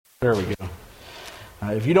There we go.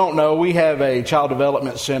 If you don't know, we have a child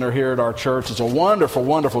development center here at our church. It's a wonderful,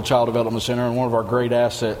 wonderful child development center and one of our great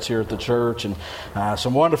assets here at the church. And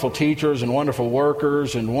some wonderful teachers and wonderful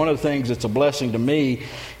workers. And one of the things that's a blessing to me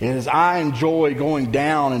is I enjoy going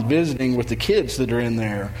down and visiting with the kids that are in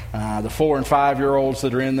there. The 4 and 5-year-olds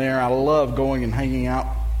that are in there. I love going and hanging out.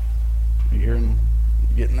 Are you hearing,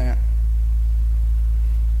 getting that?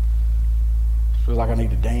 Feels like I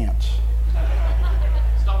need to dance.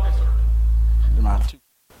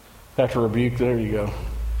 Have to rebuke, there you go.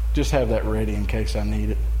 Just have that ready in case I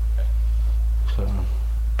need it. So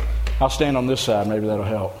I'll stand on this side, maybe that'll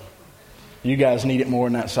help. You guys need it more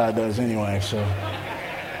than that side does anyway, so.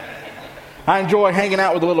 I enjoy hanging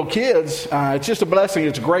out with the little kids. It's just a blessing.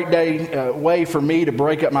 It's a great way for me to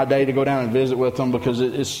break up my day to go down and visit with them because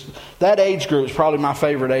it's that age group is probably my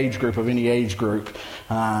favorite age group of any age group.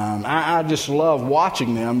 I just love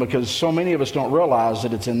watching them because so many of us don't realize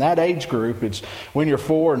that it's in that age group. It's when you're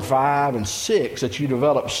 4 and 5 and 6 that you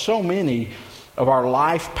develop so many of our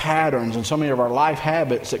life patterns and so many of our life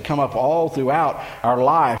habits that come up all throughout our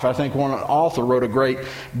life. I think one author wrote a great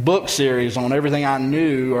book series on everything I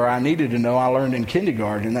knew or I needed to know I learned in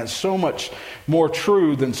kindergarten, and that's so much more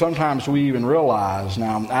true than sometimes we even realize.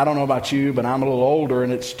 Now, I don't know about you, but I'm a little older,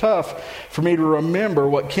 and it's tough for me to remember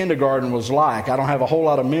what kindergarten was like. I don't have a whole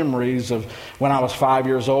lot of memories of when I was 5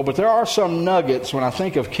 years old, but there are some nuggets when I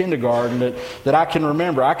think of kindergarten that I can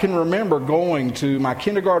remember. I can remember going to my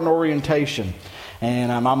kindergarten orientation.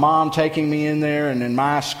 And my mom taking me in there, and in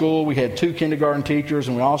my school we had 2 kindergarten teachers,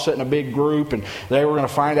 and we all sat in a big group, and they were going to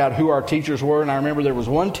find out who our teachers were. And I remember there was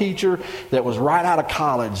one teacher that was right out of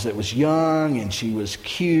college that was young, and she was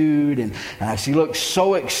cute, and she looked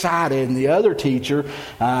so excited. And the other teacher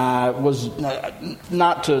was,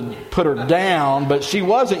 not to put her down, but she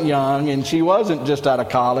wasn't young, and she wasn't just out of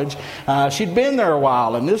college. She'd been there a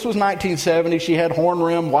while, and this was 1970. She had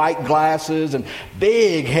horn-rimmed white glasses and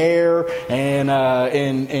big hair, and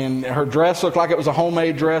her dress looked like it was a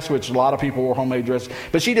homemade dress, which a lot of people wore homemade dresses.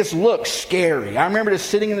 But she just looked scary. I remember just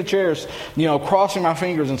sitting in the chairs, crossing my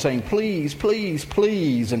fingers and saying, "Please, please,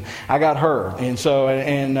 please." And I got her. And so,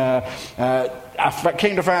 I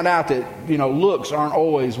came to find out that, looks aren't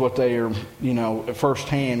always what they are,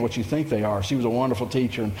 firsthand, what you think they are. She was a wonderful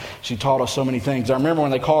teacher, and she taught us so many things. I remember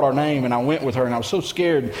when they called our name, and I went with her, and I was so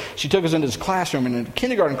scared. She took us into this classroom, and in a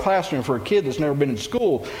kindergarten classroom for a kid that's never been in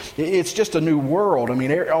school, it's just a new world. I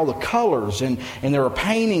mean, all the colors, and they were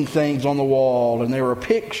painting things on the wall, and there were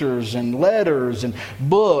pictures and letters and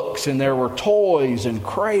books, and there were toys and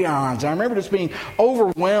crayons. And I remember just being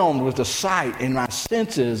overwhelmed with the sight and my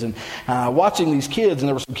senses, and watching these kids, and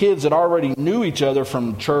there were some kids that already knew each other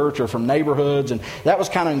from church or from neighborhoods, and that was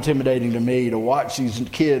kind of intimidating to me to watch these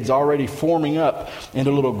kids already forming up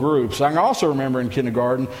into little groups. I can also remember in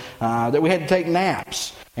kindergarten that we had to take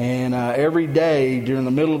naps. And every day, during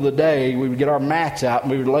the middle of the day, we would get our mats out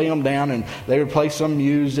and we would lay them down and they would play some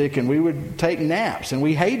music and we would take naps. And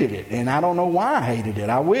we hated it. And I don't know why I hated it.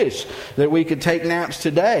 I wish that we could take naps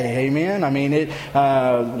today. Amen? I mean,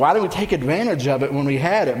 why didn't we take advantage of it when we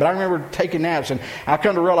had it? But I remember taking naps, and I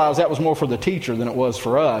come to realize that was more for the teacher than it was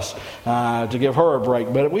for us to give her a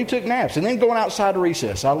break. But we took naps. And then going outside to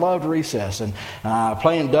recess. I loved recess. And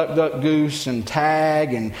playing duck, duck, goose and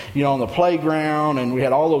tag and, on the playground. And we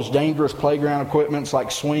had all those dangerous playground equipments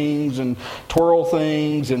like swings and twirl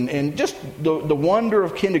things and just the wonder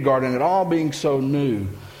of kindergarten, it all being so new.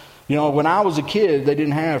 When I was a kid, they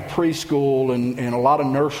didn't have preschool and a lot of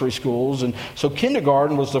nursery schools. And so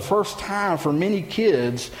kindergarten was the first time for many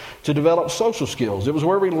kids to develop social skills. It was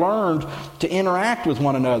where we learned to interact with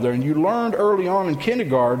one another. And you learned early on in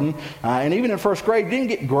kindergarten, and even in first grade, you didn't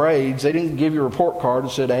get grades. They didn't give you a report card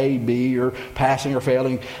that said A, B, or passing or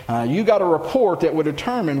failing. You got a report that would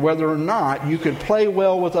determine whether or not you could play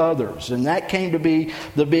well with others. And that came to be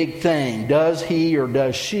the big thing. Does he or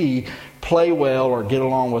does she play well or get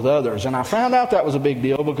along with others? And I found out that was a big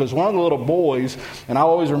deal because one of the little boys, and I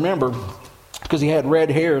always remember because he had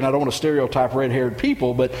red hair, and I don't want to stereotype red-haired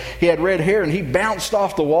people, but he had red hair and he bounced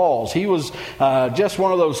off the walls. He was just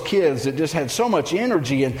one of those kids that just had so much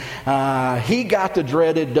energy, and he got the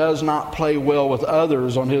dreaded does not play well with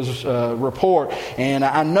others on his report. And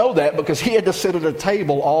I know that because he had to sit at a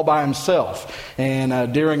table all by himself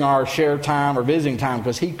and during our share time or visiting time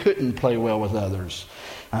because he couldn't play well with others.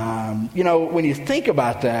 When you think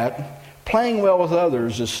about that, playing well with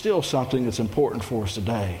others is still something that's important for us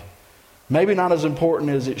today. Maybe not as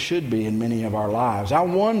important as it should be in many of our lives. I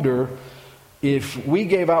wonder if we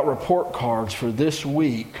gave out report cards for this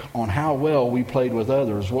week on how well we played with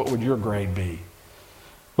others, what would your grade be?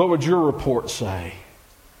 What would your report say?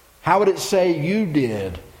 How would it say you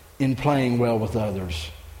did in playing well with others.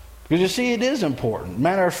 Because you see, it is important.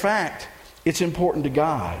 Matter of fact, it's important to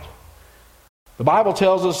God. The Bible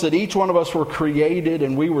tells us that each one of us were created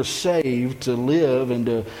and we were saved to live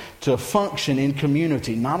and to function in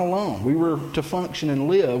community, not alone. We were to function and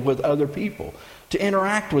live with other people, to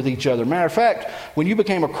interact with each other. Matter of fact, when you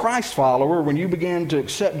became a Christ follower, when you began to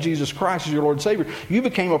accept Jesus Christ as your Lord and Savior, you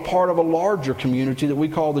became a part of a larger community that we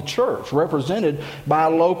call the church, represented by a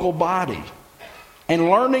local body. And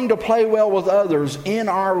learning to play well with others in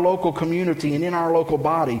our local community and in our local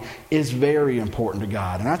body is very important to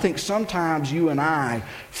God. And I think sometimes you and I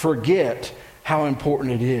forget how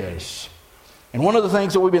important it is. And one of the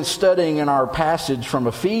things that we've been studying in our passage from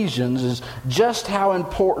Ephesians is just how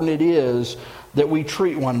important it is that we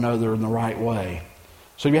treat one another in the right way.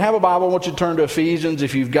 So if you have a Bible, I want you to turn to Ephesians.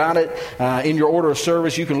 If you've got it in your order of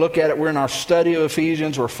service, you can look at it. We're in our study of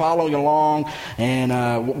Ephesians. We're following along and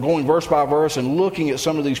going verse by verse and looking at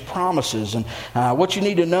some of these promises. And what you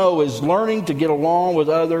need to know is learning to get along with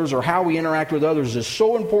others or how we interact with others is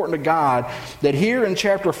so important to God that here in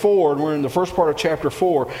chapter 4, and we're in the first part of chapter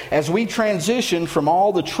 4, as we transition from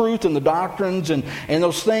all the truth and the doctrines and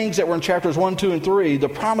those things that were in chapters 1, 2, and 3, the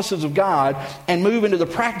promises of God, and move into the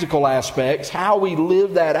practical aspects, how we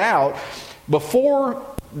live that out, before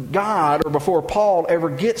God or before Paul ever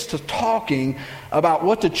gets to talking about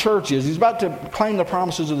what the church is. He's about to claim the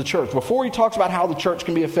promises of the church. Before he talks about how the church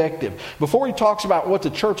can be effective, before he talks about what the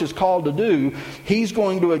church is called to do, he's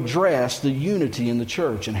going to address the unity in the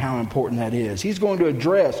church and how important that is. He's going to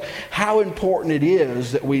address how important it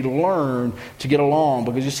is that we learn to get along.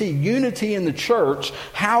 Because you see, unity in the church,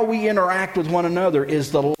 how we interact with one another,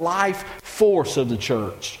 is the life force of the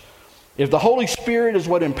church. If the Holy Spirit is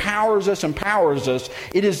what empowers us,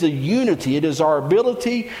 it is the unity, it is our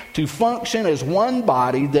ability to function as one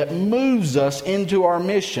body that moves us into our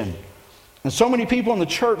mission. And so many people in the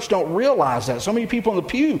church don't realize that. So many people in the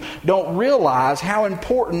pew don't realize how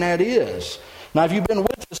important that is. Now, if you've been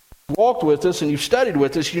with us, walked with us, and you've studied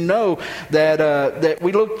with us, you know that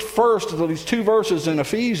we looked first at these two verses in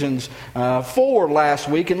Ephesians 4 last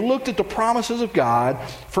week and looked at the promises of God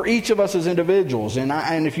for each of us as individuals.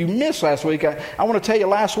 And if you missed last week, I want to tell you,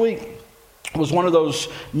 last week was one of those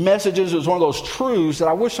messages, it was one of those truths that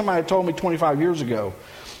I wish somebody had told me 25 years ago,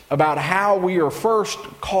 about how we are first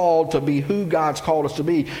called to be who God's called us to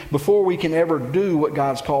be before we can ever do what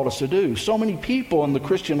God's called us to do. So many people in the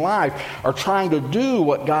Christian life are trying to do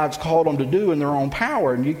what God's called them to do in their own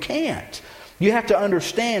power, and you can't. You have to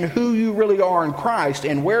understand who you really are in Christ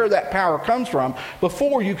and where that power comes from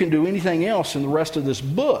before you can do anything else in the rest of this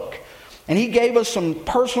book. And he gave us some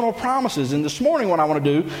personal promises. And this morning what I want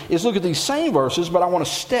to do is look at these same verses, but I want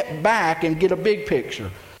to step back and get a big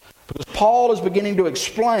picture. Because Paul is beginning to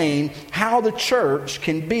explain how the church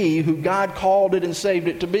can be who God called it and saved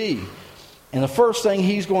it to be. And the first thing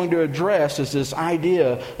he's going to address is this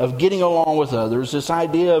idea of getting along with others, this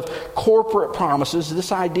idea of corporate promises,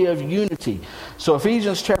 this idea of unity. So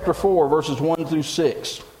Ephesians chapter 4, verses 1 through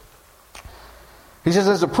 6. He says,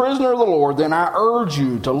 "As a prisoner of the Lord, then I urge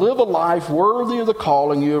you to live a life worthy of the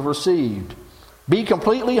calling you have received. Be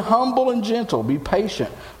completely humble and gentle. Be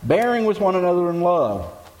patient, bearing with one another in love."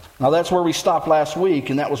 Now that's where we stopped last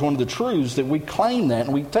week, and that was one of the truths that we claim that,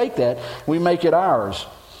 and we take that, we make it ours.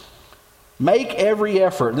 Make every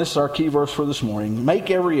effort, and this is our key verse for this morning,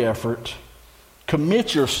 make every effort,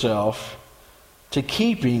 commit yourself to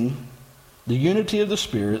keeping the unity of the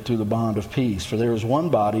Spirit through the bond of peace. For there is one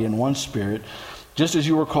body and one Spirit, just as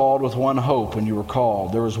you were called with one hope when you were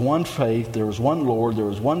called. There is one faith, there is one Lord,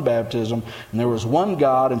 there is one baptism, and there is one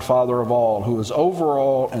God and Father of all, who is over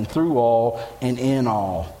all and through all and in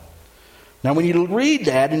all. Now, when you read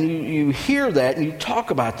that and you hear that and you talk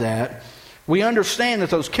about that, we understand that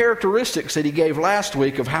those characteristics that he gave last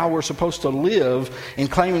week of how we're supposed to live in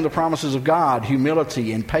claiming the promises of God,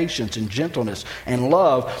 humility and patience and gentleness and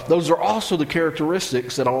love, those are also the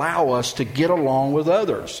characteristics that allow us to get along with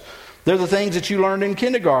others. They're the things that you learned in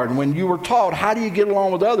kindergarten when you were taught how do you get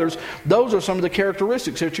along with others. Those are some of the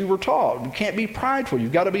characteristics that you were taught. You can't be prideful.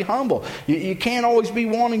 You've got to be humble. You can't always be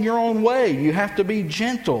wanting your own way. You have to be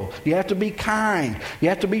gentle. You have to be kind. You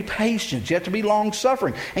have to be patient. You have to be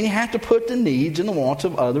long-suffering. And you have to put the needs and the wants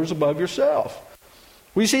of others above yourself.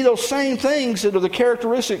 We see those same things that are the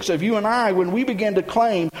characteristics of you and I when we begin to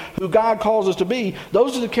claim who God calls us to be.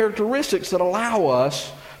 Those are the characteristics that allow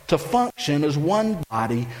us to function as one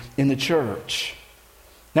body in the church.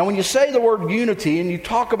 Now, when you say the word unity and you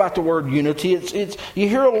talk about the word unity, it's you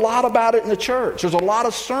hear a lot about it in the church. There's a lot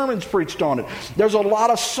of sermons preached on it. There's a lot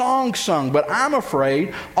of songs sung. But I'm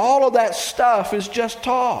afraid all of that stuff is just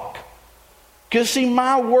talk. Because see,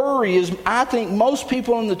 my worry is I think most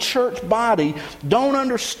people in the church body don't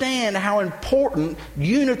understand how important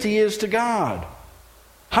unity is to God.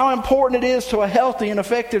 How important it is to a healthy and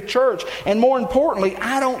effective church. And more importantly,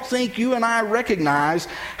 I don't think you and I recognize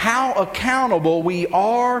how accountable we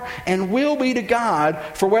are and will be to God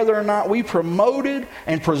for whether or not we promoted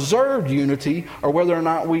and preserved unity or whether or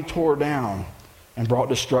not we tore down and brought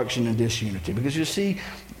destruction and disunity. Because you see,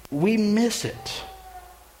 we miss it.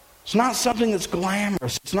 It's not something that's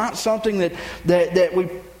glamorous. It's not something that we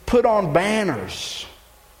put on banners.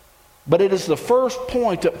 But it is the first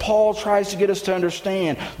point that Paul tries to get us to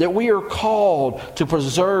understand, that we are called to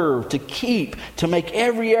preserve, to keep, to make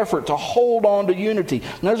every effort to hold on to unity.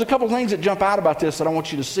 And there's a couple of things that jump out about this that I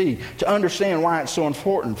want you to see, to understand why it's so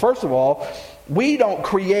important. First of all, we don't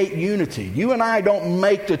create unity. You and I don't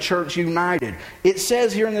make the church united. It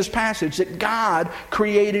says here in this passage that God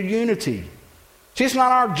created unity. See, it's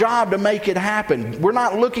not our job to make it happen. We're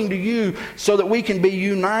not looking to you so that we can be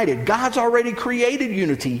united. God's already created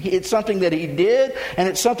unity. It's something that He did, and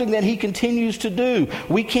it's something that He continues to do.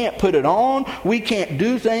 We can't put it on. We can't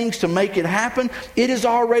do things to make it happen. It is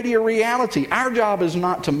already a reality. Our job is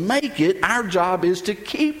not to make it. Our job is to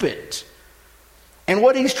keep it. And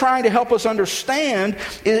what he's trying to help us understand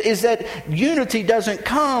is that unity doesn't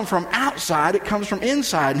come from outside, it comes from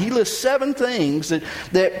inside. And he lists 7 things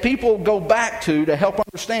that people go back to help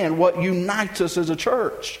understand what unites us as a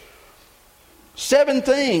church. 7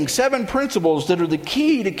 things, 7 principles that are the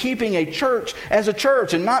key to keeping a church as a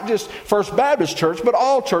church, and not just First Baptist Church, but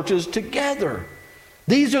all churches together.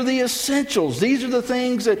 These are the essentials. These are the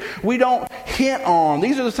things that we don't hint on.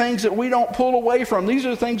 These are the things that we don't pull away from. These are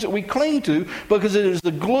the things that we cling to because it is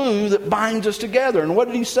the glue that binds us together. And what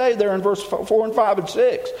did he say there in verse 4 and 5 and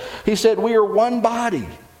 6? He said, we are one body.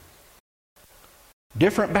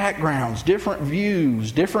 Different backgrounds, different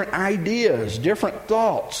views, different ideas, different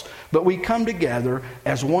thoughts. But we come together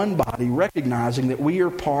as one body, recognizing that we are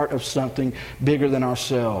part of something bigger than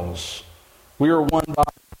ourselves. We are one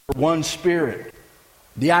body, one spirit.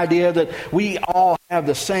 The idea that we all have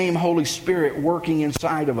the same Holy Spirit working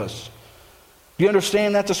inside of us. Do you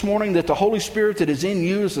understand that this morning? That the Holy Spirit that is in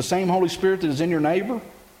you is the same Holy Spirit that is in your neighbor?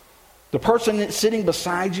 The person that's sitting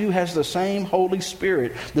beside you has the same Holy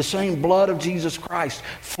Spirit, the same blood of Jesus Christ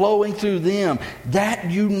flowing through them.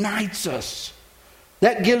 That unites us.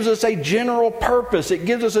 That gives us a general purpose. It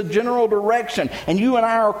gives us a general direction. And you and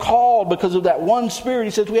I are called because of that one Spirit.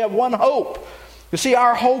 He says we have one hope. You see,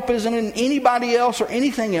 our hope isn't in anybody else or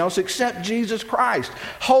anything else except Jesus Christ.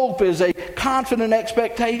 Hope is a confident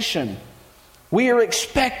expectation. We are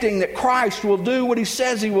expecting that Christ will do what He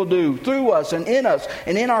says He will do through us and in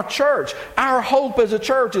our church. Our hope as a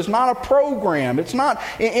church is not a program. It's not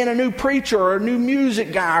in a new preacher or a new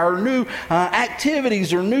music guy or new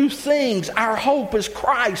activities or new things. Our hope is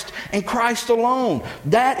Christ and Christ alone.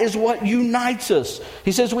 That is what unites us.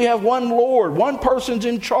 He says we have one Lord. One person's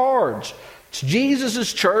in charge. It's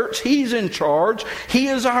Jesus' church. He's in charge. He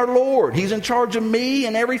is our Lord. He's in charge of me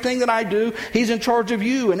and everything that I do. He's in charge of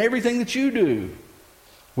you and everything that you do.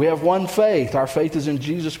 We have one faith. Our faith is in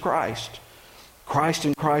Jesus Christ. Christ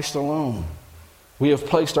and Christ alone. We have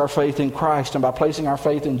placed our faith in Christ, and by placing our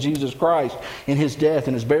faith in Jesus Christ, in His death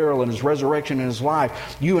and His burial and His resurrection and His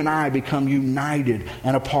life, you and I become united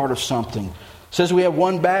and a part of something. It says we have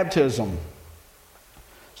one baptism.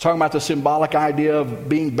 Talking about the symbolic idea of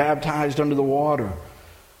being baptized under the water.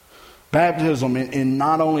 Baptism in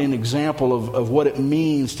not only an example of what it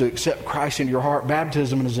means to accept Christ into your heart.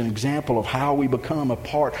 Baptism is an example of how we become a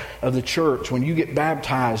part of the church. When you get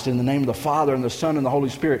baptized in the name of the Father and the Son and the Holy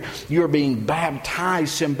Spirit, you are being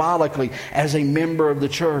baptized symbolically as a member of the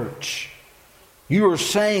church. You are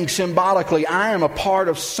saying symbolically, I am a part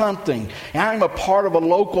of something. I am a part of a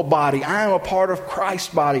local body. I am a part of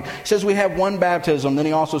Christ's body. He says we have one baptism. Then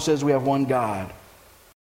he also says we have one God.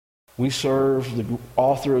 We serve the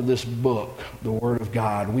author of this book, the Word of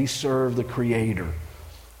God. We serve the Creator.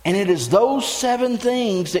 And it is those 7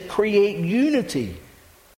 things that create unity.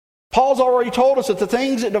 Paul's already told us that the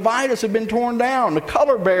things that divide us have been torn down. The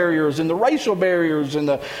color barriers and the racial barriers and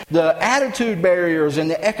the attitude barriers and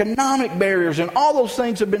the economic barriers, and all those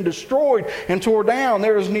things have been destroyed and torn down.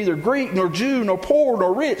 There is neither Greek nor Jew nor poor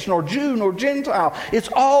nor rich nor Jew nor Gentile. It's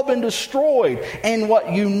all been destroyed. And what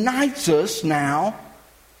unites us now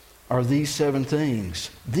are these 7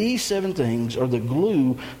 things. These 7 things are the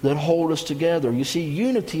glue that hold us together. You see,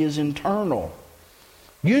 unity is internal.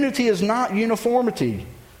 Unity is not uniformity.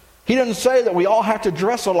 He doesn't say that we all have to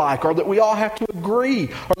dress alike, or that we all have to agree,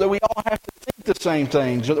 or that we all have to think the the same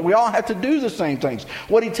things or that we all have to do the same things.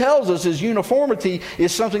 What he tells us is uniformity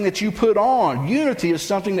is something that you put on. Unity is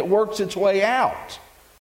something that works its way out.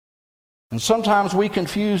 And sometimes we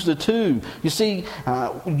confuse the two. You see,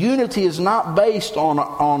 unity is not based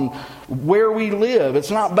on where we live.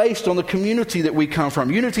 It's not based on the community that we come from.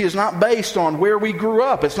 Unity is not based on where we grew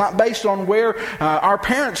up. It's not based on where our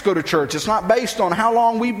parents go to church. It's not based on how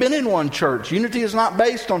long we've been in one church. Unity is not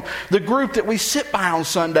based on the group that we sit by on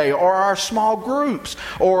Sunday or our small groups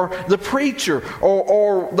or the preacher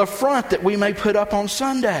or the front that we may put up on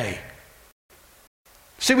Sunday.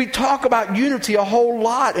 See, we talk about unity a whole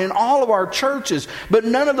lot in all of our churches, but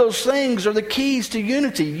none of those things are the keys to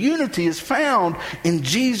unity. Unity is found in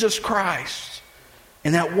Jesus Christ,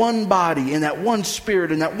 in that one body, in that one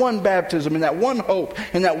Spirit, in that one baptism, in that one hope,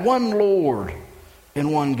 in that one Lord,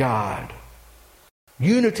 in one God.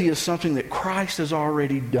 Unity is something that Christ has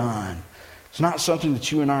already done. It's not something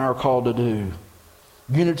that you and I are called to do.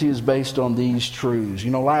 Unity is based on these truths.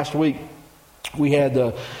 You know, last week, we had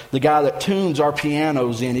the guy that tunes our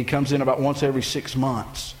pianos in. He comes in about once every 6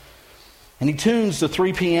 months. And he tunes the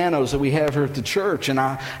 3 pianos that we have here at the church. And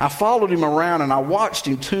I followed him around and I watched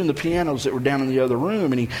him tune the pianos that were down in the other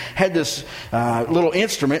room. And he had this little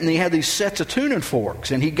instrument and he had these sets of tuning forks.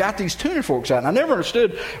 And he got these tuning forks out. And I never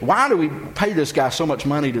understood, why do we pay this guy so much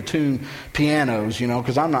money to tune pianos, you know,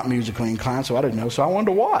 because I'm not musically inclined, so I didn't know. So I wanted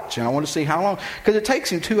to watch and I wanted to see how long. Because it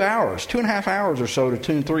takes him 2 hours, 2.5 hours or so to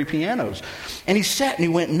tune 3 pianos. And he sat and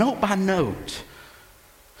he went note by note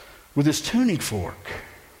with his tuning fork.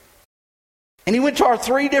 And he went to our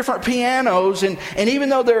 3 different pianos, and even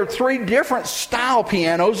though there are 3 different style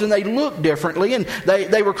pianos, and they look differently, and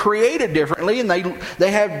they were created differently, and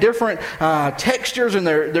they have different textures, and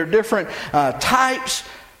they're different types,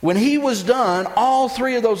 when he was done, all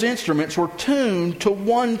 3 of those instruments were tuned to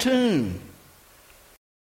one tune.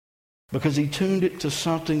 Because he tuned it to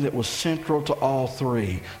something that was central to all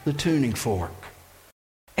 3, the tuning fork.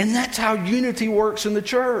 And that's how unity works in the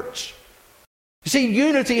church. You see,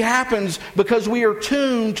 unity happens because we are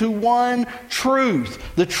tuned to one truth,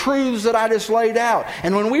 the truths that I just laid out.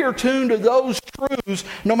 And when we are tuned to those truths,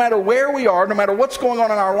 no matter where we are, no matter what's going on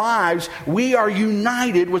in our lives, we are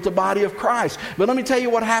united with the body of Christ. But let me tell you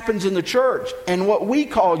what happens in the church and what we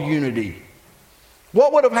call unity.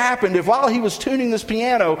 What would have happened if while he was tuning this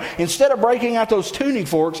piano, instead of breaking out those tuning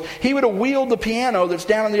forks, he would have wheeled the piano that's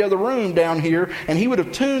down in the other room down here, and he would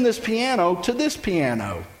have tuned this piano to this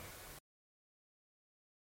piano.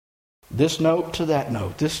 This note to that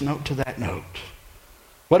note, this note to that note.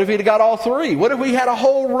 What if he'd got all 3? What if we had a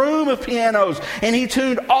whole room of pianos and he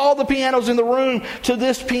tuned all the pianos in the room to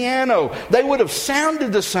this piano? They would have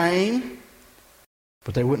sounded the same,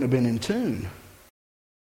 but they wouldn't have been in tune.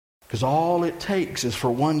 Because all it takes is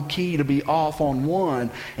for one key to be off on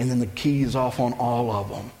one, and then the key is off on all of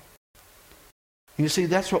them. And you see,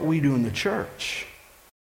 that's what we do in the church.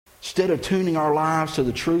 Instead of tuning our lives to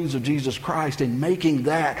the truths of Jesus Christ and making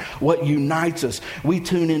that what unites us, we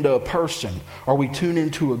tune into a person, or we tune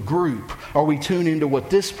into a group, or we tune into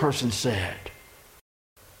what this person said.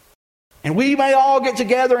 And we may all get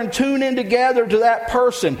together and tune in together to that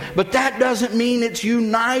person, but that doesn't mean it's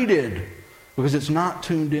united, because it's not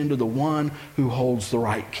tuned into the one who holds the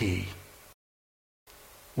right key.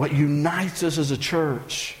 What unites us as a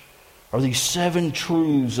church are these 7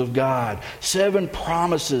 truths of God, 7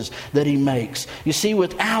 promises that he makes. You see,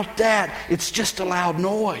 without that, it's just a loud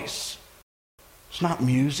noise. It's not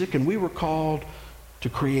music, and we were called to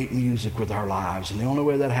create music with our lives. And the only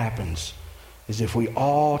way that happens is if we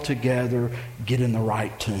all together get in the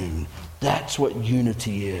right tune. That's what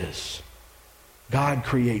unity is. God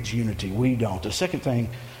creates unity. We don't. The second thing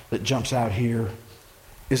that jumps out here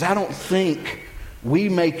is I don't think we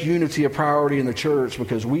make unity a priority in the church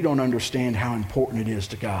because we don't understand how important it is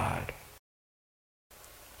to God.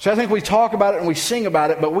 So I think we talk about it and we sing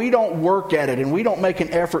about it, but we don't work at it and we don't make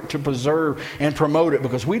an effort to preserve and promote it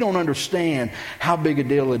because we don't understand how big a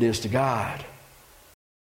deal it is to God.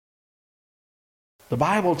 The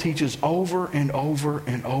Bible teaches over and over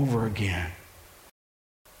and over again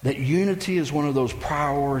that unity is one of those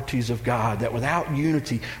priorities of God, that without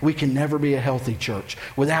unity, we can never be a healthy church.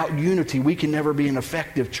 Without unity, we can never be an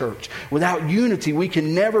effective church. Without unity, we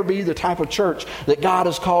can never be the type of church that God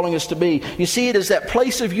is calling us to be. You see, it is that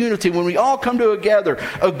place of unity when we all come together,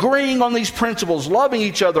 agreeing on these principles, loving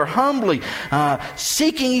each other humbly,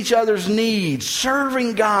 seeking each other's needs,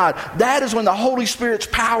 serving God. That is when the Holy Spirit's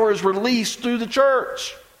power is released through the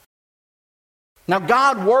church. Now,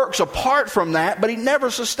 God works apart from that, but he never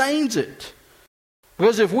sustains it.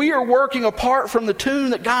 Because if we are working apart from the tune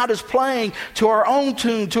that God is playing to our own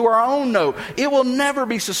tune, to our own note, it will never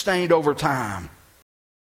be sustained over time.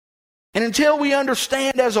 And until we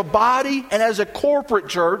understand as a body and as a corporate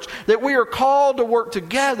church that we are called to work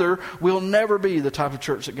together, we'll never be the type of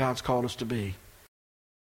church that God's called us to be.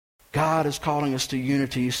 God is calling us to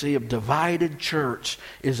unity. You see, a divided church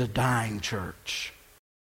is a dying church.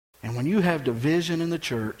 And when you have division in the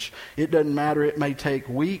church, it doesn't matter. It may take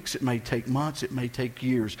weeks, it may take months, it may take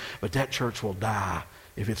years, but that church will die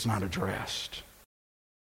if it's not addressed.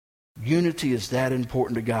 Unity is that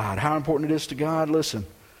important to God. How important it is to God? Listen.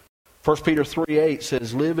 1 Peter 3:8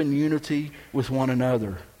 says, live in unity with one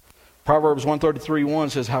another. Proverbs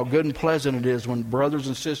 133:1 says, how good and pleasant it is when brothers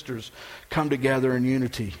and sisters come together in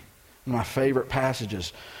unity. One of my favorite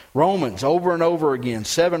passages. Romans, over and over again,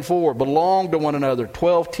 7:4, belong to one another.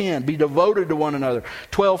 12:10, be devoted to one another.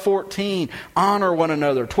 12:14, honor one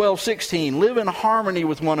another. 12:16, live in harmony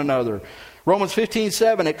with one another. Romans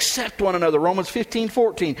 15:7, accept one another. Romans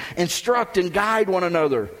 15:14, instruct and guide one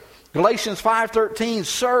another. Galatians 5:13,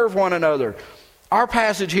 serve one another. Our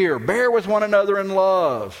passage here, bear with one another in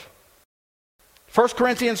love. 1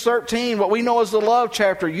 Corinthians 13, what we know as the love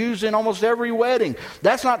chapter, used in almost every wedding.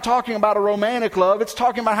 That's not talking about a romantic love. It's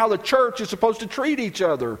talking about how the church is supposed to treat each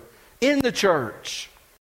other in the church.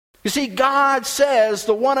 You see, God says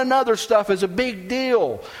the one another stuff is a big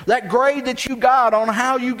deal. That grade that you got on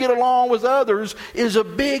how you get along with others is a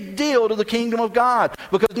big deal to the kingdom of God.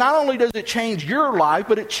 Because not only does it change your life,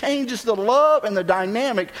 but it changes the love and the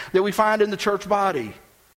dynamic that we find in the church body.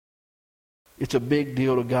 It's a big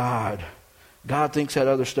deal to God. God thinks that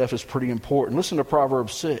other stuff is pretty important. Listen to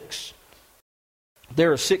Proverbs 6.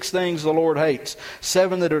 There are 6 things the Lord hates,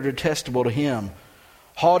 7 that are detestable to Him.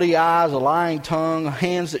 Haughty eyes, a lying tongue,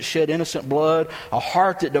 hands that shed innocent blood, a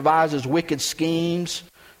heart that devises wicked schemes,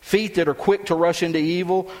 feet that are quick to rush into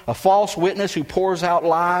evil, a false witness who pours out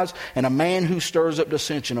lies, and a man who stirs up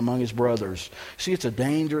dissension among his brothers. See, it's a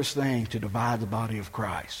dangerous thing to divide the body of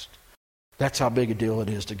Christ. That's how big a deal it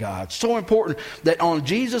is to God. So important that on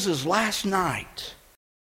Jesus' last night,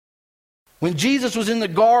 when Jesus was in the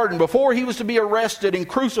garden, before He was to be arrested and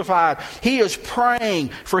crucified, He is praying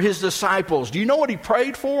for His disciples. Do you know what He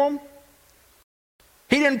prayed for them?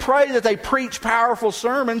 He didn't pray that they preach powerful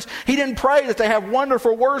sermons. He didn't pray that they have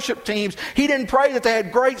wonderful worship teams. He didn't pray that they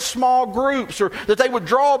had great small groups or that they would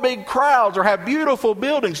draw big crowds or have beautiful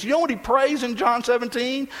buildings. You know what He prays in John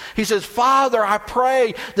 17? He says, Father, I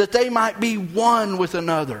pray that they might be one with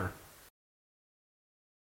another.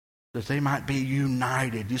 That they might be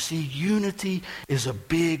united. You see, unity is a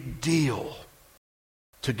big deal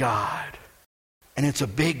to God. And it's a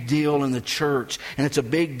big deal in the church. And it's a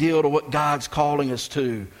big deal to what God's calling us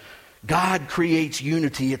to. God creates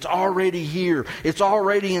unity. It's already here. It's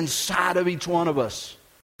already inside of each one of us.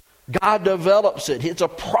 God develops it. It's a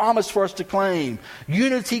promise for us to claim.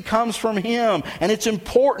 Unity comes from Him. And it's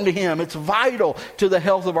important to Him. It's vital to the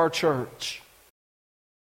health of our church.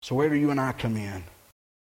 So where do you and I come in?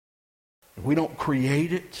 If we don't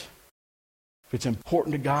create it, if it's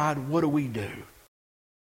important to God, what do we do?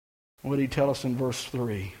 What did He tell us in verse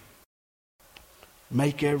 3?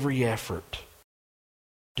 Make every effort.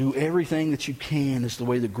 Do everything that you can, is the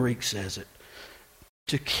way the Greek says it.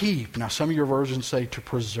 To keep. Now some of your versions say to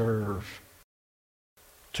preserve.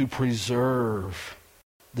 To preserve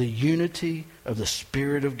the unity of the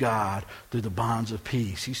Spirit of God through the bonds of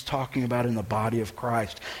peace. He's talking about in the body of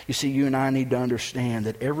Christ. You see, you and I need to understand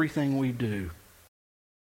that everything we do,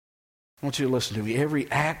 I want you to listen to me, every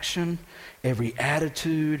action, every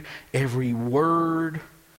attitude, every word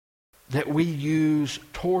that we use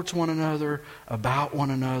towards one another, about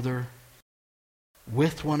one another,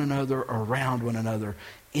 with one another, around one another,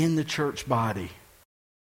 in the church body,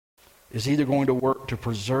 is either going to work to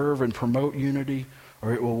preserve and promote unity,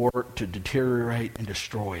 or it will work to deteriorate and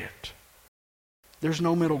destroy it. There's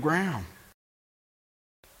no middle ground.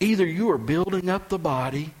 Either you are building up the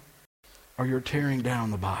body, or you're tearing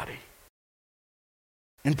down the body.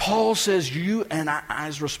 And Paul says you and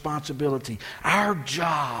I's responsibility, our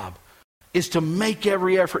job, is to make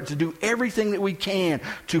every effort to do everything that we can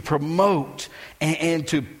to promote and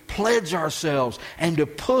to pledge ourselves and to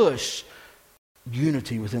push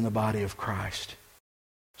unity within the body of Christ.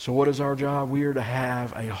 So what is our job? We are to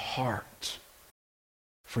have a heart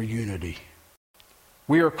for unity.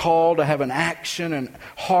 We are called to have an action and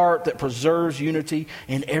heart that preserves unity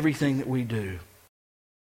in everything that we do.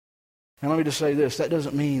 And let me just say this, that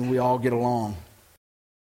doesn't mean we all get along.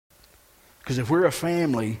 Because if we're a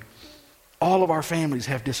family, all of our families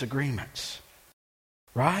have disagreements.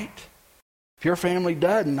 Right? If your family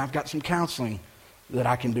doesn't, I've got some counseling that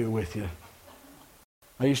I can do with you.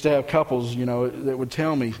 I used to have couples, that would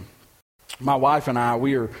tell me, my wife and I,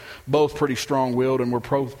 we are both pretty strong-willed and we're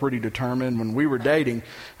both pretty determined. When we were dating,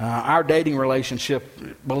 our dating relationship,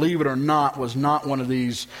 believe it or not, was not one of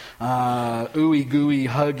these ooey-gooey,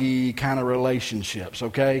 huggy kind of relationships,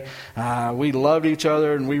 okay? We loved each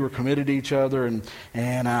other and we were committed to each other,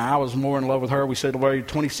 and I was more in love with her. We celebrated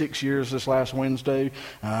 26 years this last Wednesday.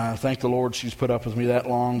 Thank the Lord she's put up with me that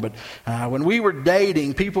long. But when we were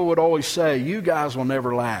dating, people would always say, you guys will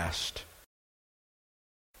never last.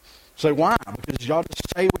 Say, why? Because y'all just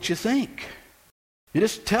say what you think. You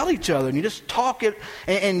just tell each other and you just talk it,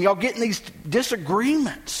 and y'all get in these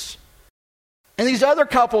disagreements. And these other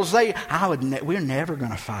couples, we're never going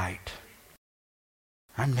to fight.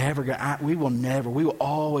 We will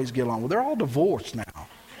always get along. Well, they're all divorced now.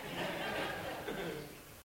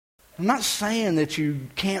 I'm not saying that you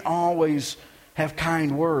can't always have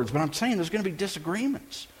kind words, but I'm saying there's going to be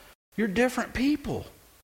disagreements. You're different people.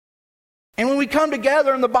 And when we come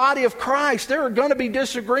together in the body of Christ, there are going to be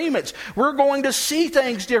disagreements. We're going to see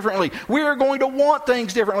things differently. We are going to want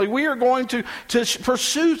things differently. We are going to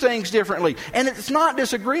pursue things differently. And it's not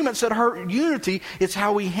disagreements that hurt unity. It's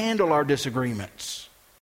how we handle our disagreements.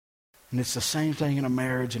 And it's the same thing in a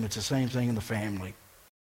marriage, and it's the same thing in the family.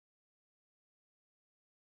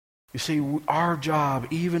 You see, our job,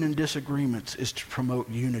 even in disagreements, is to promote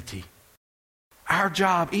unity. Our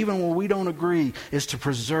job, even when we don't agree, is to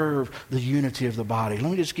preserve the unity of the body.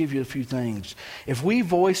 Let me just give you a few things. If we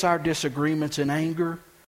voice our disagreements in anger,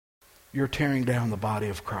 you're tearing down the body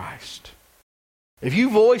of Christ. If you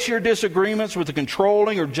voice your disagreements with a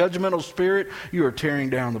controlling or judgmental spirit, you are tearing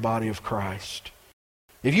down the body of Christ.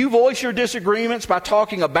 If you voice your disagreements by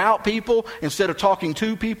talking about people instead of talking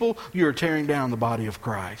to people, you are tearing down the body of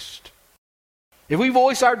Christ. If we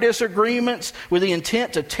voice our disagreements with the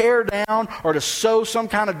intent to tear down or to sow some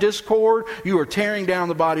kind of discord, you are tearing down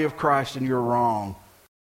the body of Christ, and you're wrong.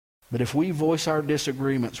 But if we voice our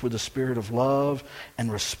disagreements with the spirit of love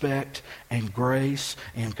and respect and grace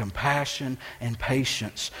and compassion and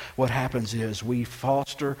patience, what happens is we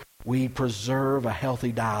preserve a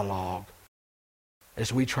healthy dialogue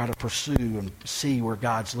as we try to pursue and see where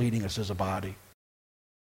God's leading us as a body.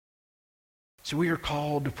 So we are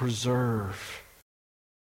called to preserve.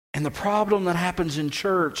 And the problem that happens in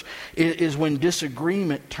church is when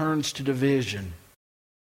disagreement turns to division.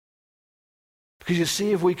 Because you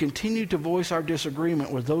see, if we continue to voice our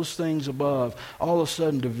disagreement with those things above, all of a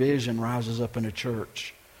sudden division rises up in a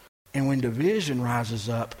church. And when division rises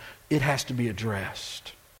up, it has to be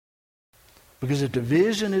addressed. Because if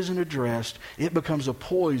division isn't addressed, it becomes a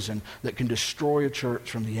poison that can destroy a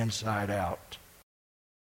church from the inside out.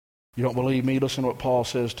 You don't believe me? Listen to what Paul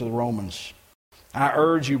says to the Romans. I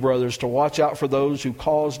urge you, brothers, to watch out for those who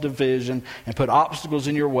cause division and put obstacles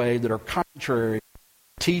in your way that are contrary to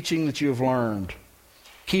the teaching that you have learned.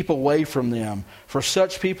 Keep away from them, for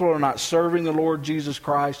such people are not serving the Lord Jesus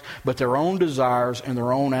Christ, but their own desires and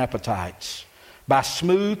their own appetites. By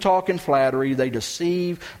smooth talk and flattery, they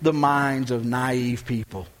deceive the minds of naive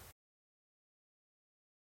people.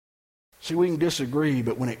 See, we can disagree,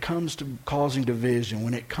 but when it comes to causing division,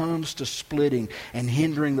 when it comes to splitting and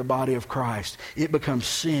hindering the body of Christ, it becomes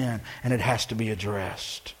sin, and it has to be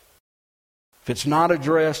addressed. If it's not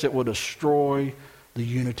addressed, it will destroy the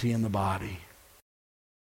unity in the body.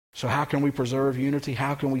 So how can we preserve unity?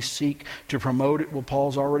 How can we seek to promote it? Well,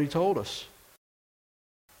 Paul's already told us.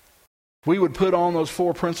 If we would put on those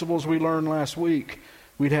 4 principles we learned last week,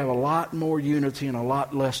 we'd have a lot more unity and a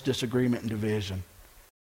lot less disagreement and division.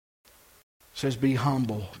 It says, be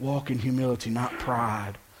humble, walk in humility, not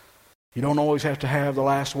pride. You don't always have to have the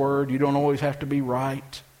last word. You don't always have to be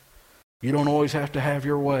right. You don't always have to have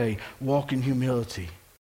your way. Walk in humility. It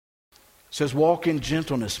says, walk in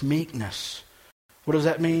gentleness, meekness. What does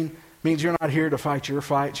that mean? It means you're not here to fight your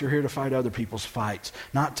fights. You're here to fight other people's fights.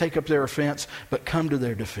 Not take up their offense, but come to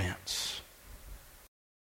their defense.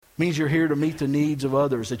 Means you're here to meet the needs of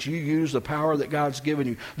others, that you use the power that God's given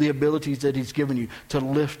you, the abilities that He's given you to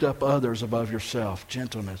lift up others above yourself.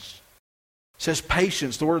 Gentleness. It says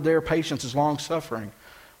patience. The word there, patience, is long-suffering.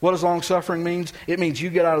 What does long-suffering mean? It means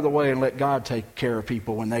you get out of the way and let God take care of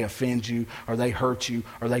people when they offend you or they hurt you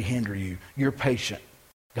or they hinder you. You're patient.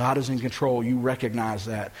 God is in control. You recognize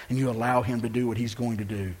that and you allow Him to do what He's going to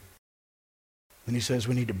do. Then He says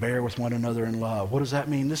we need to bear with one another in love. What does that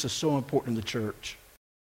mean? This is so important in the church.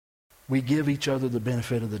 We give each other the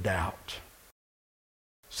benefit of the doubt.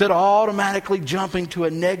 Instead of automatically jumping to a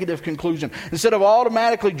negative conclusion, instead of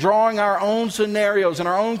automatically drawing our own scenarios and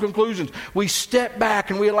our own conclusions, we step back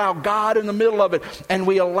and we allow God in the middle of it, and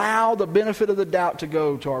we allow the benefit of the doubt to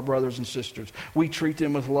go to our brothers and sisters. We treat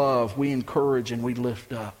them with love, we encourage, and we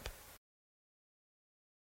lift up.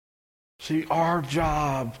 See, our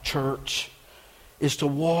job, church, is to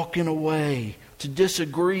walk in a way, to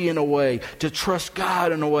disagree in a way, to trust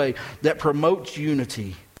God in a way that promotes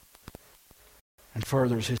unity and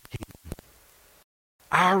furthers His kingdom.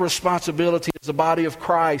 Our responsibility as the body of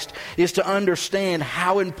Christ is to understand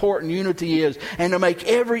how important unity is, and to make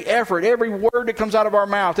every effort, every word that comes out of our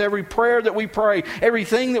mouth, every prayer that we pray,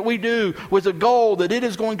 everything that we do with the goal that it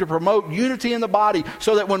is going to promote unity in the body,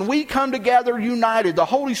 so that when we come together united, the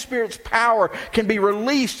Holy Spirit's power can be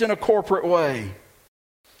released in a corporate way.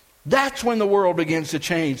 That's when the world begins to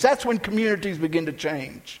change. That's when communities begin to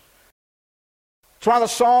change. That's why the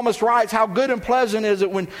psalmist writes, how good and pleasant is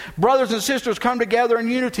it when brothers and sisters come together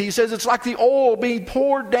in unity. He says it's like the oil being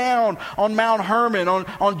poured down on Mount Hermon,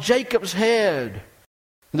 on Jacob's head.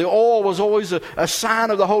 The oil was always a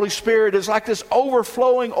sign of the Holy Spirit. It's like this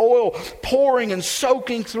overflowing oil pouring and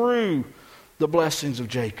soaking through the blessings of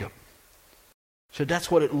Jacob. So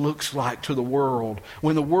that's what it looks like to the world.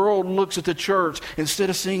 When the world looks at the church, instead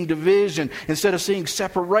of seeing division, instead of seeing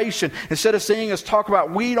separation, instead of seeing us talk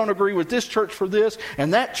about we don't agree with this church for this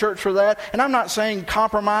and that church for that, and I'm not saying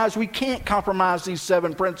compromise. We can't compromise these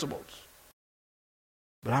 7 principles.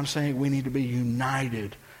 But I'm saying we need to be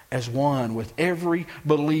united as one with every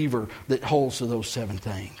believer that holds to those 7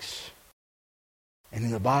 things. And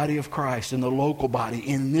in the body of Christ, in the local body,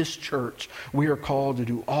 in this church, we are called to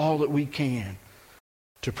do all that we can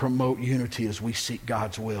to promote unity as we seek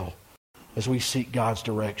God's will, as we seek God's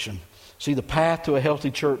direction. See, the path to a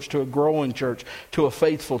healthy church, to a growing church, to a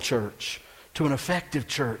faithful church, to an effective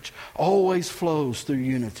church, always flows through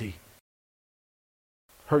unity.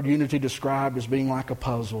 Heard unity described as being like a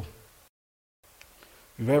puzzle.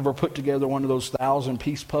 If you've ever put together one of those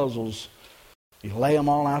 1,000-piece puzzles, you lay them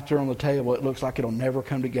all out there on the table, it looks like it'll never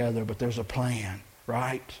come together, but there's a plan,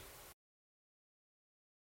 right?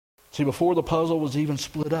 See, before the puzzle was even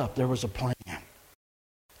split up, there was a plan.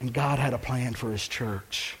 And God had a plan for His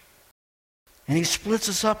church. And He splits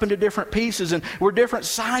us up into different pieces, and we're different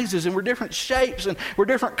sizes, and we're different shapes, and we're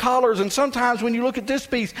different colors. And sometimes when you look at this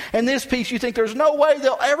piece and this piece, you think there's no way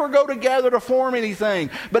they'll ever go together to form anything.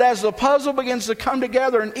 But as the puzzle begins to come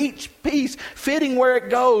together and each piece fitting where it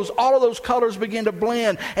goes, all of those colors begin to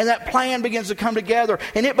blend, and that plan begins to come together,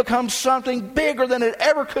 and it becomes something bigger than it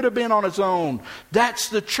ever could have been on its own. That's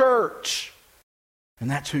the church. And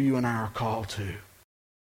that's who you and I are called to.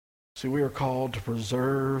 See, we are called to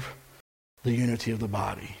preserve the unity of the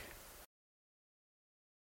body.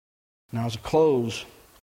 Now, as a close,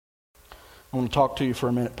 I want to talk to you for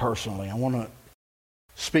a minute personally. I want to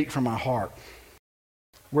speak from my heart.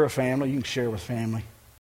 We're a family. You can share with family.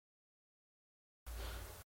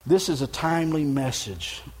 This is a timely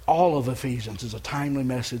message. All of Ephesians is a timely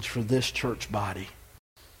message for this church body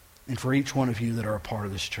and for each one of you that are a part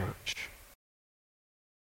of this church.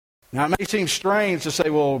 Now, it may seem strange to say,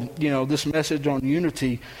 well, this message on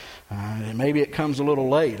unity, maybe it comes a little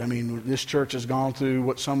late. I mean, this church has gone through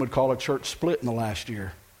what some would call a church split in the last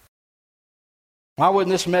year. Why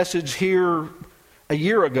wasn't this message here a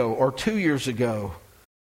year ago or 2 years ago?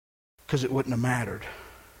 Because it wouldn't have mattered.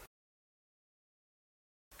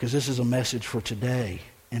 Because this is a message for today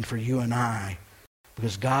and for you and I.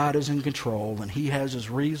 Because God is in control and He has His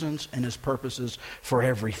reasons and His purposes for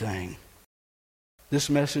everything. This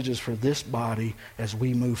message is for this body as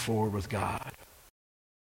we move forward with God.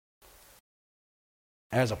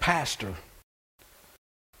 As a pastor,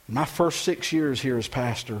 my first 6 years here as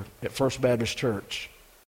pastor at First Baptist Church,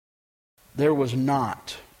 there was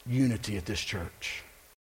not unity at this church.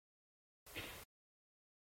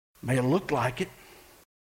 May have looked like it.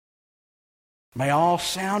 May all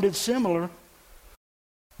sounded similar,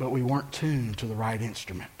 but we weren't tuned to the right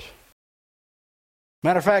instrument.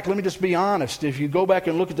 Matter of fact, let me just be honest. If you go back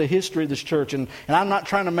and look at the history of this church, and I'm not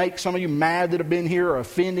trying to make some of you mad that have been here or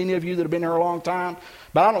offend any of you that have been here a long time,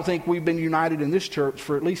 but I don't think we've been united in this church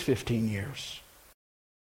for at least 15 years.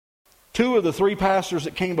 2 of the 3 pastors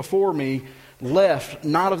that came before me left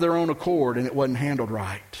not of their own accord, and it wasn't handled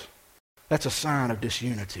right. That's a sign of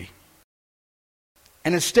disunity.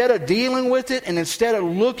 And instead of dealing with it, and instead of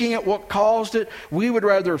looking at what caused it, we would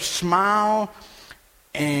rather smile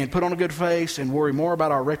and put on a good face and worry more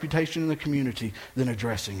about our reputation in the community than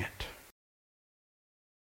addressing it.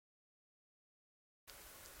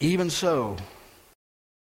 Even so,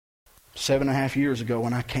 7.5 years ago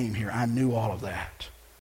when I came here, I knew all of that.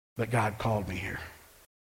 But God called me here.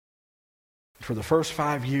 For the first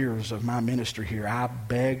 5 years of my ministry here, I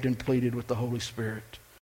begged and pleaded with the Holy Spirit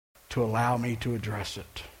to allow me to address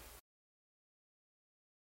it.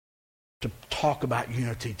 To talk about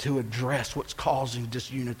unity, to address what's causing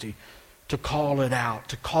disunity, to call it out,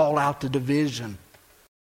 to call out the division.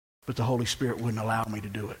 But the Holy Spirit wouldn't allow me to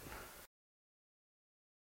do it.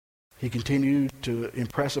 He continued to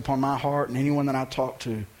impress upon my heart and anyone that I talked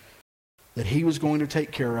to that he was going to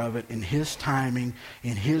take care of it in his timing,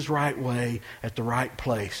 in his right way, at the right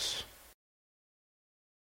place.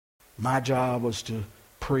 My job was to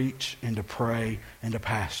preach and to pray and to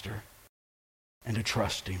pastor and to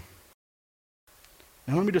trust him.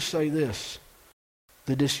 Now let me just say this.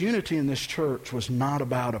 The disunity in this church was not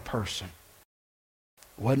about a person.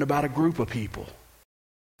 It wasn't about a group of people.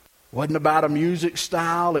 It wasn't about a music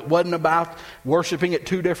style. It wasn't about worshiping at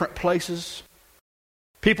 2 different places.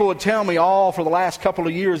 People would tell me all for the last couple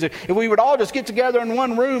of years, if we would all just get together in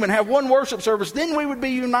one room and have one worship service, then we would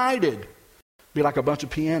be united. It'd be like a bunch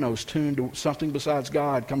of pianos tuned to something besides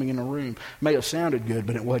God coming in a room. May have sounded good,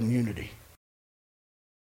 but it wasn't unity.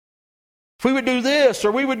 If we would do this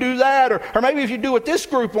or we would do that, or maybe if you do what this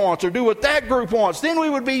group wants or do what that group wants, then we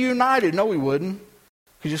would be united. No, we wouldn't.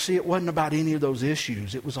 Because you see, it wasn't about any of those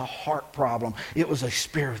issues. It was a heart problem. It was a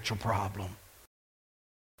spiritual problem.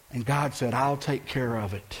 And God said, I'll take care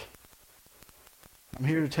of it. I'm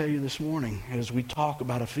here to tell you this morning, as we talk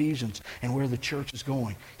about Ephesians and where the church is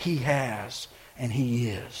going, He has and He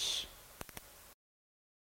is.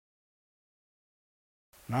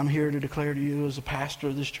 And I'm here to declare to you as a pastor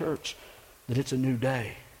of this church that it's a new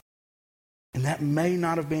day. And that may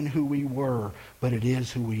not have been who we were, but it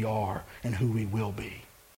is who we are and who we will be.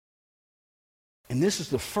 And this is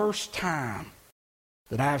the first time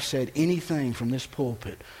that I've said anything from this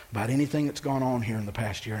pulpit about anything that's gone on here in the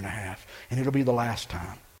past year and a half. And it'll be the last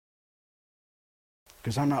time.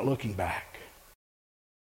 Because I'm not looking back.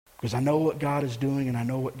 Because I know what God is doing and I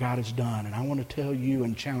know what God has done. And I want to tell you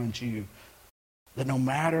and challenge you that no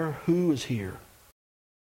matter who is here,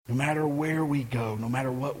 no matter where we go, no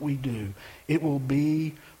matter what we do, it will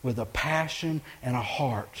be with a passion and a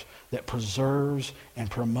heart that preserves and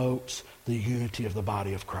promotes the unity of the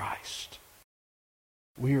body of Christ.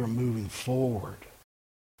 We are moving forward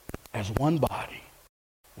as one body,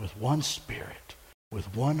 with one Spirit,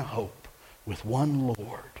 with one hope, with one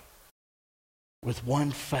Lord, with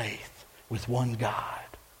one faith, with one God.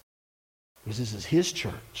 Because this is His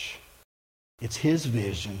church. It's His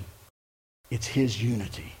vision. It's His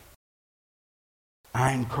unity.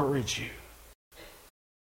 I encourage you,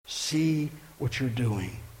 see what you're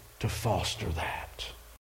doing to foster that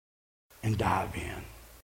and dive in.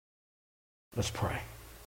 Let's pray.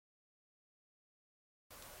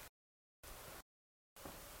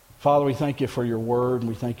 Father, we thank you for your word and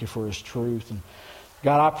we thank you for His truth. And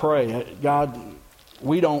God, I pray, God,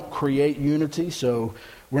 we don't create unity, so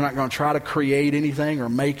we're not going to try to create anything or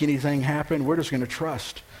make anything happen. We're just going to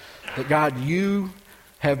trust that, God, you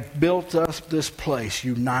have built us this place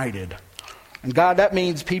united. And God, that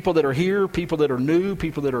means people that are here, people that are new,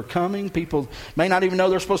 people that are coming, people may not even know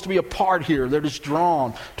they're supposed to be a part here. They're just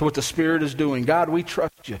drawn to what the Spirit is doing. God, we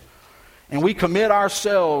trust you. And we commit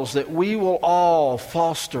ourselves that we will all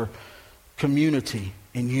foster community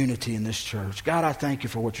and unity in this church. God, I thank you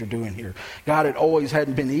for what you're doing here. God, it always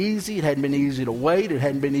hadn't been easy. It hadn't been easy to wait. It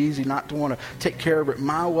hadn't been easy not to want to take care of it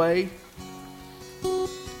my way.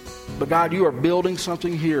 But God, you are building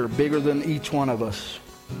something here bigger than each one of us.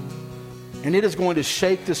 And it is going to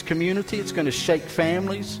shake this community. It's going to shake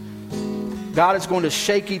families. God, it's going to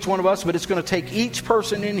shake each one of us, but it's going to take each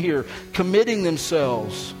person in here committing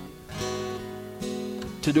themselves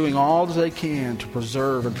to doing all that they can to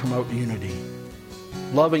preserve and promote unity.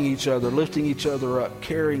 Loving each other, lifting each other up,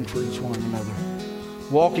 caring for each one another,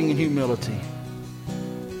 walking in humility.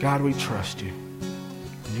 God, we trust you.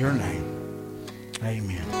 In your name,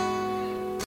 amen.